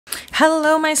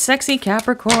Hello, my sexy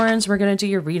Capricorns. We're going to do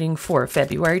your reading for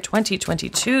February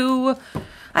 2022.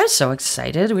 I'm so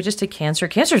excited. We just did Cancer.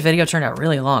 Cancer's video turned out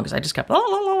really long because I just kept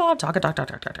talking.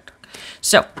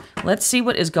 So let's see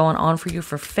what is going on for you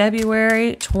for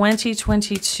February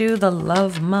 2022, the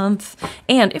love month.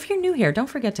 And if you're new here, don't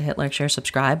forget to hit like, share,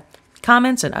 subscribe.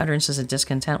 Comments and utterances of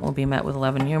discontent will be met with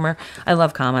love and humor. I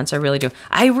love comments. I really do.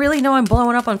 I really know I'm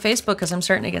blowing up on Facebook because I'm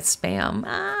starting to get spam.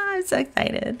 I'm so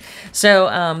excited.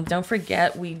 So don't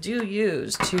forget, we do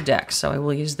use two decks. So I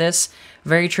will use this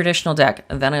very traditional deck.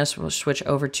 And then I will switch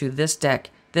over to this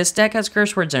deck. This deck has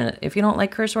curse words in it. If you don't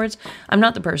like curse words, I'm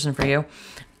not the person for you.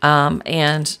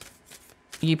 And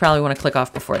you probably want to click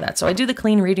off before that. So I do the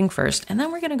clean reading first, and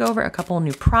then we're going to go over a couple of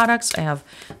new products. I have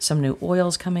some new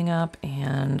oils coming up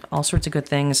and all sorts of good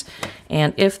things.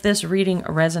 And if this reading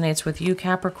resonates with you,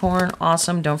 Capricorn,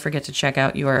 awesome. Don't forget to check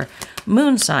out your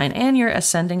moon sign and your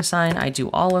ascending sign. I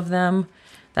do all of them.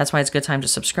 That's why it's a good time to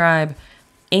subscribe.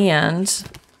 And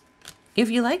if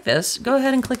you like this, go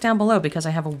ahead and click down below because I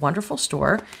have a wonderful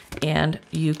store and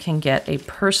you can get a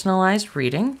personalized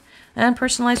reading and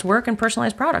personalized work and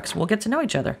personalized products. We'll get to know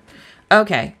each other.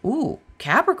 Okay. Ooh,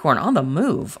 Capricorn on the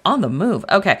move, on the move.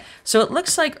 Okay. So it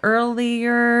looks like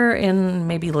earlier in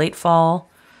maybe late fall,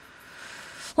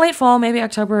 maybe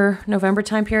October, November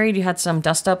time period, you had some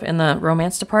dust up in the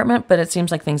romance department, but it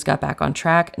seems like things got back on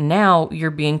track. Now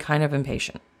you're being kind of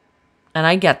impatient. And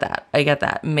I get that. I get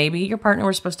that. Maybe your partner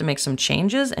was supposed to make some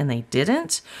changes and they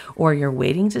didn't, or you're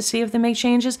waiting to see if they make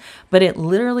changes, but it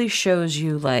literally shows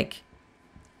you like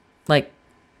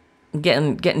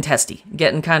getting testy,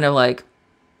 getting kind of like,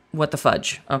 what the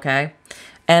fudge, okay?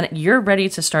 And you're ready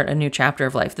to start a new chapter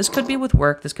of life. This could be with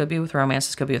work, this could be with romance,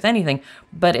 this could be with anything,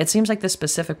 but it seems like this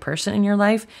specific person in your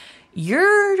life,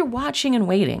 you're watching and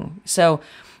waiting. So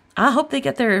I hope they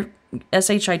get their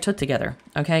SHI took together,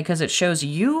 okay? Because it shows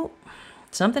you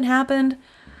something happened.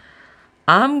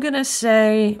 I'm going to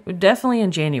say definitely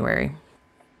in January.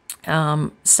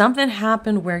 Something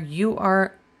happened where you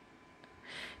are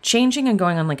changing and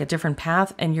going on like a different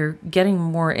path, and you're getting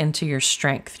more into your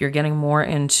strength. You're getting more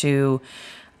into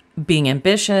being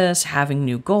ambitious, having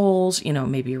new goals. You know,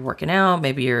 maybe you're working out,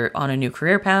 maybe you're on a new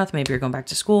career path, maybe you're going back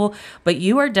to school, but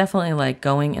you are definitely like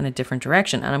going in a different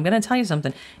direction. And I'm going to tell you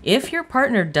something. If your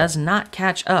partner does not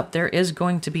catch up, there is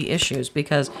going to be issues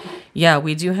because, yeah,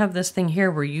 we do have this thing here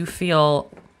where you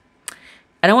feel,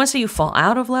 I don't want to say you fall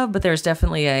out of love, but there's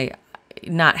definitely a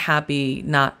not happy,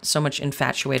 not so much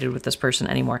infatuated with this person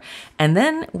anymore. And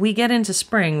then we get into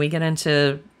spring, we get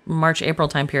into March, April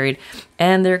time period,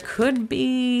 and there could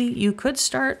be, you could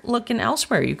start looking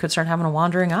elsewhere. You could start having a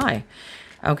wandering eye.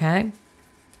 Okay.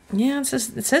 Yeah, it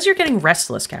says you're getting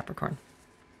restless, Capricorn.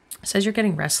 It says you're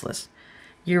getting restless.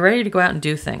 You're ready to go out and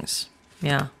do things.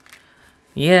 Yeah.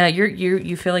 Yeah,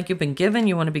 you feel like you've been given,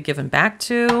 you want to be given back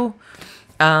to.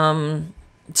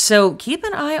 So keep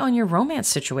an eye on your romance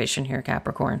situation here,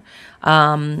 Capricorn.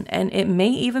 And it may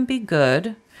even be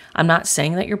good. I'm not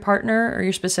saying that your partner or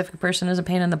your specific person is a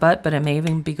pain in the butt, but it may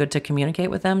even be good to communicate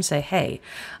with them. Say, hey,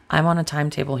 I'm on a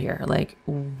timetable here. Like,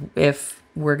 if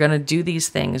we're going to do these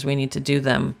things, we need to do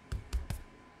them,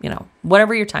 you know,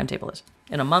 whatever your timetable is.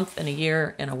 In a month, in a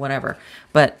year, in a whatever.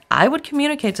 But I would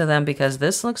communicate to them because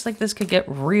this looks like this could get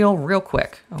real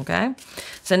quick, okay?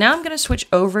 So now I'm going to switch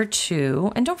over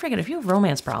to, and don't forget, if you have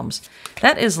romance problems,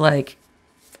 that is like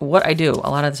what I do a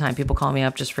lot of the time. People call me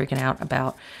up just freaking out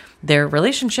about their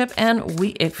relationship. And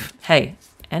hey,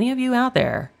 any of you out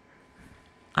there,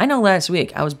 I know last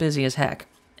week I was busy as heck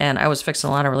and I was fixing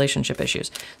a lot of relationship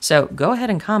issues. So go ahead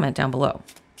and comment down below,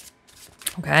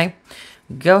 okay?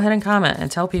 Go ahead and comment and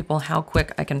tell people how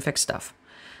quick I can fix stuff.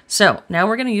 So now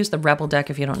we're going to use the Rebel deck.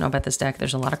 If you don't know about this deck,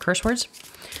 there's a lot of curse words.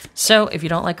 So if you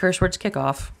don't like curse words, kick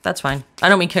off. That's fine. I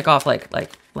don't mean kick off like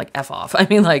F off. I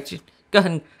mean like go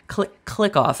ahead and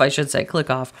click off. I should say click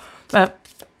off. But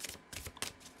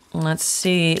let's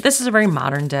see. This is a very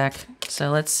modern deck.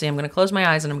 So let's see. I'm going to close my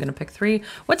eyes and I'm going to pick 3.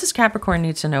 What does Capricorn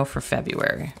need to know for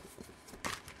February?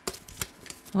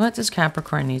 What does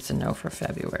Capricorn need to know for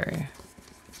February?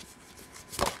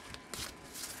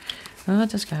 What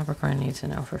does Capricorn need to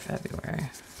know for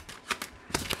February?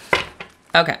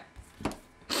 Okay.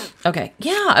 Okay.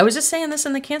 Yeah, I was just saying this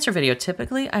in the Cancer video.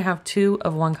 Typically, I have 2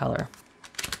 of one color.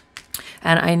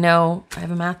 And I know I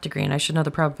have a math degree and I should know the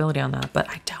probability on that, but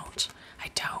I don't. I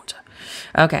don't.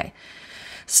 Okay.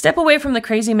 Step away from the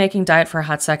crazy making diet for a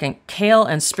hot second. Kale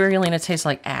and spirulina taste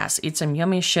like ass. Eat some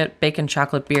yummy shit, bacon,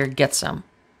 chocolate, beer, get some.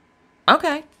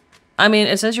 Okay. I mean,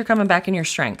 it says you're coming back in your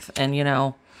strength and, you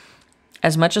know,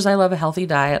 as much as I love a healthy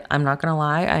diet, I'm not going to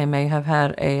lie. I may have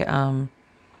had a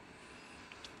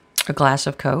glass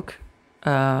of Coke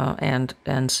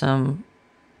and some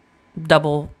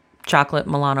double chocolate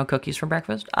Milano cookies for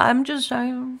breakfast. I'm just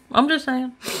saying. I'm just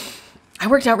saying. I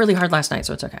worked out really hard last night,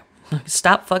 so it's okay.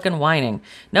 Stop fucking whining.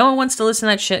 No one wants to listen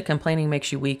to that shit. Complaining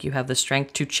makes you weak. You have the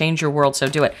strength to change your world, so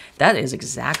do it. That is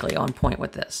exactly on point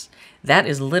with this. That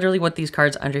is literally what these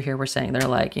cards under here were saying. They're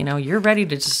like, you know, you're ready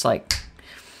to just like,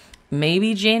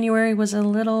 maybe January was a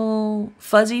little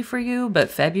fuzzy for you, but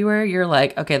February, you're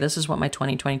like, okay, this is what my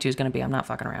 2022 is going to be. I'm not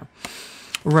fucking around.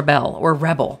 Rebel or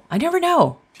rebel. I never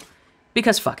know.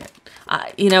 Because fuck it.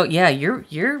 You know, yeah,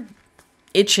 you're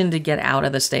itching to get out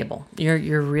of the stable.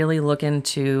 You're really looking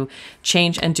to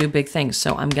change and do big things.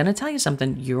 So I'm going to tell you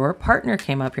something. Your partner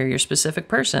came up here, your specific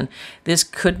person. This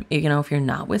could, you know, if you're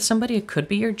not with somebody, it could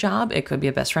be your job. It could be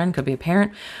a best friend, could be a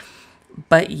parent.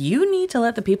 But you need to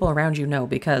let the people around you know,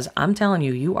 because I'm telling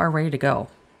you, you are ready to go.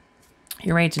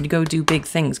 You're ready to go do big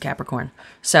things, Capricorn.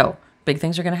 So big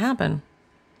things are going to happen,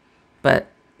 but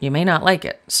you may not like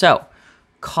it. So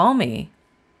call me.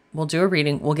 We'll do a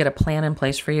reading. We'll get a plan in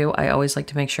place for you. I always like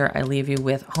to make sure I leave you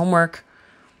with homework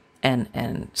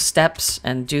and steps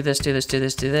and do this, do this, do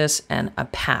this, do this, and a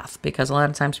path, because a lot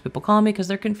of times people call me because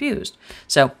they're confused.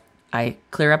 So I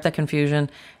clear up that confusion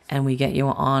and we get you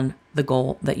on the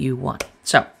goal that you want.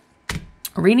 So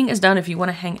reading is done. If you want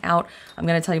to hang out, I'm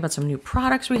going to tell you about some new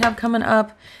products we have coming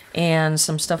up and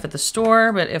some stuff at the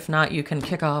store. But if not, you can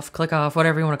click off,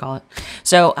 whatever you want to call it.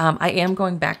 So I am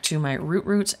going back to my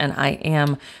roots, and I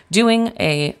am doing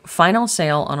a final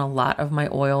sale on a lot of my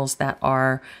oils that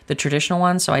are the traditional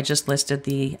ones. So I just listed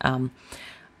the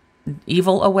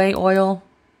Evil Away oil,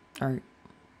 or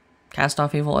Cast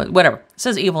Off Evil, whatever. It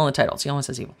says evil in the title. It's the only one that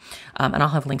says evil. And I'll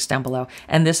have links down below.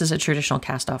 And this is a traditional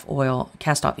Cast Off oil,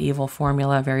 Cast Off Evil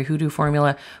formula, very hoodoo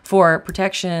formula for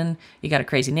protection. You got a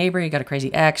crazy neighbor, you got a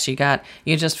crazy ex, you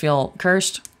just feel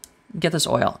cursed. Get this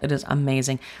oil. It is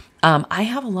amazing. I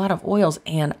have a lot of oils,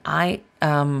 and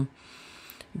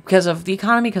because of the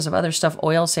economy, because of other stuff,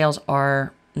 oil sales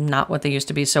are not what they used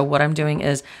to be. So what I'm doing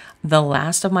is the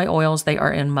last of my oils, they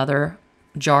are in mother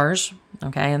jars,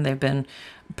 okay? And they've been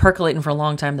percolating for a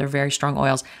long time. They're very strong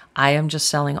oils. I am just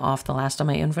selling off the last of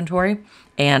my inventory,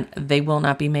 and they will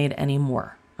not be made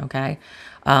anymore, okay?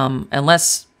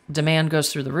 Unless demand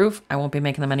goes through the roof, I won't be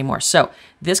making them anymore. So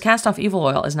this Cast Off Evil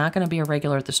oil is not going to be a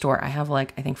regular at the store. I have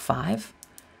like, I think 5.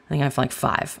 I think I have like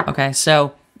 5, okay?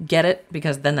 So get it,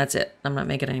 because then that's it. I'm not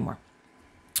making it anymore.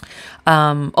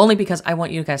 Only because I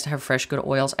want you guys to have fresh, good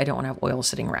oils. I don't want to have oil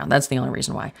sitting around. That's the only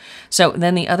reason why. So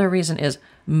then the other reason is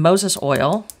Moses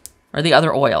oil, or the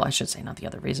other oil, I should say, not the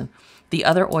other reason. The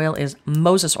other oil is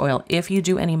Moses oil. If you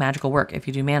do any magical work, if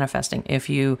you do manifesting, if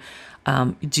you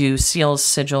do seals,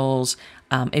 sigils,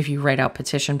 if you write out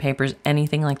petition papers,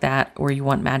 anything like that, or you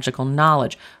want magical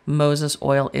knowledge, Moses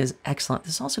oil is excellent.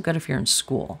 This is also good if you're in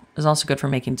school. It's also good for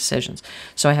making decisions.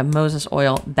 So I have Moses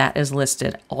oil that is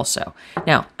listed also.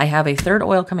 Now, I have a third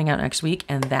oil coming out next week,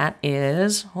 and that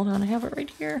is, hold on, I have it right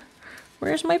here.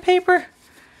 Where's my paper?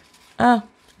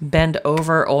 Bend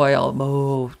Over oil.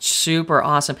 Oh, super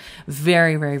awesome.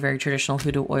 Very, very, very traditional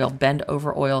hoodoo oil. Bend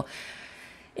Over oil.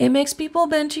 It makes people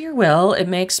bend to your will. It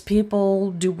makes people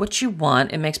do what you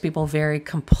want. It makes people very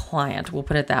compliant. We'll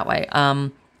put it that way.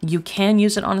 You can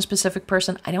use it on a specific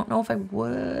person. I don't know if I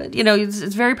would. You know, it's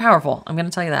very powerful. I'm going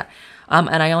to tell you that.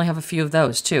 And I only have a few of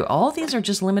those too. All of these are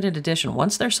just limited edition.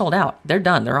 Once they're sold out, they're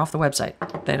done. They're off the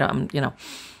website. They don't, you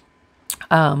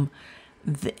know.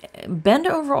 The Bend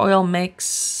Over oil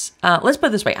makes, let's put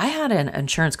it this way. I had an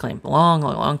insurance claim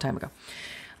long time ago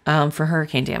for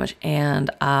hurricane damage. And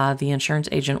the insurance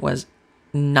agent was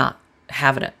not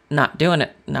having it, not doing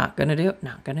it, not going to do it,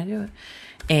 not going to do it.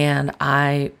 And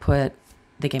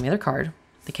they gave me their card.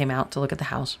 They came out to look at the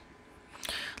house.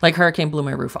 Like, hurricane blew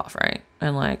my roof off, right?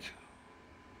 And like,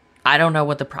 I don't know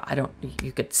what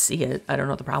you could see it. I don't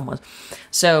know what the problem was.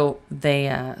 So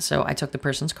so I took the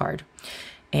person's card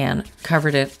and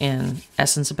covered it in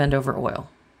essence of Bend Over oil.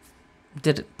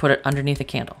 Put it underneath a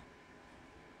candle.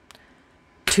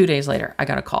 2 days later, I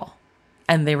got a call,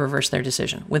 and they reversed their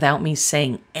decision without me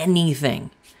saying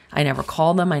anything. I never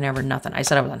called them. I never nothing. I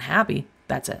said I was unhappy.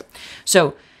 That's it.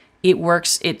 So it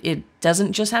works. It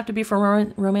doesn't just have to be for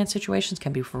romance situations. It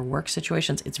can be for work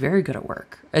situations. It's very good at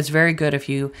work. It's very good if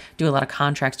you do a lot of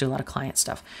contracts, do a lot of client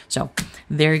stuff. So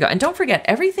there you go. And don't forget,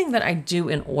 everything that I do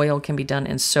in oil can be done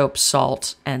in soap,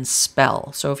 salt, and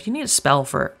spell. So if you need a spell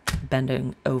for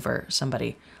bending over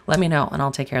somebody, let me know, and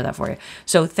I'll take care of that for you.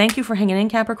 So thank you for hanging in,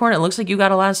 Capricorn. It looks like you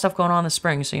got a lot of stuff going on this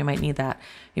spring, so you might need that.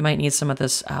 You might need some of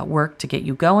this work to get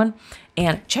you going.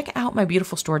 And check out my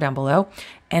beautiful store down below.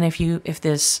 And if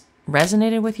this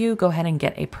resonated with you, go ahead and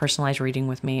get a personalized reading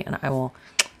with me, and I will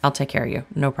I'll take care of you.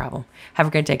 No problem. Have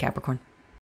a great day, Capricorn.